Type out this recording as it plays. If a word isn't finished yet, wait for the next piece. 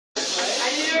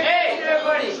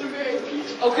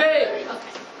Okay.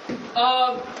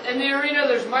 In the arena,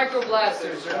 there's micro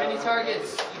blasters. They're mini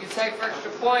targets. You can tag for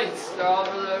extra points. They're all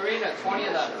over the arena. 20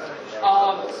 of them.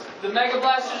 The mega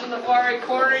blasters in the far right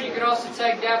corner. You can also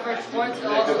tag that for extra points. And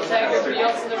also tag everybody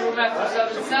else in the room after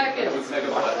 7 seconds.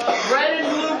 Red and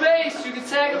blue base. You can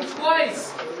tag them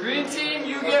twice. Green team,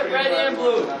 you get red and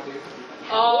blue.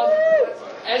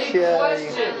 Any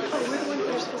questions?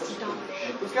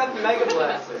 Who's got the mega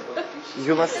blaster?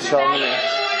 You must show me.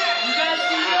 You guys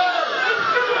can go.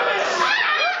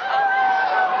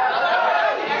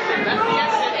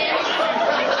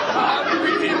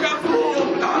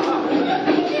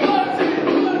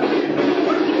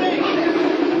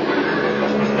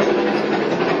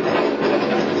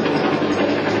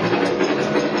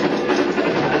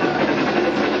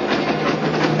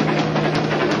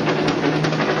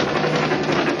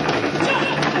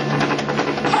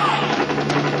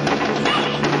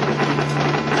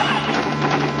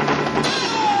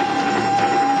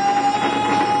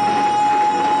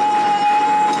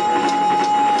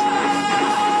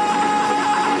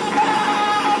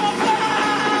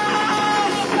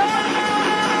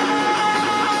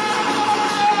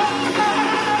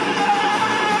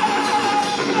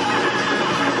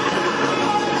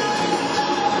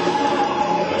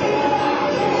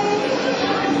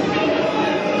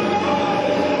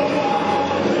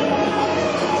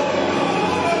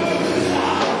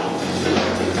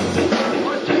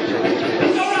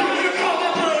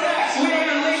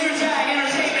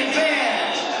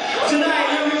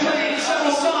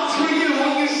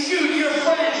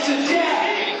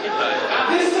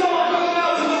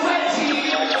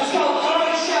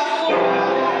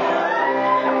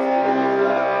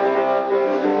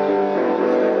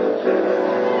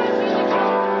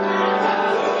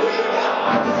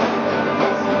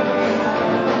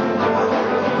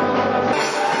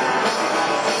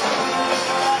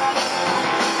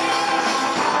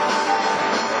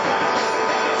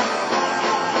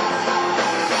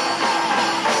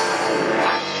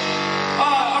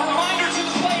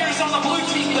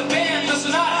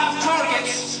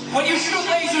 When you shoot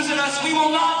lasers at us, we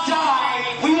will not die.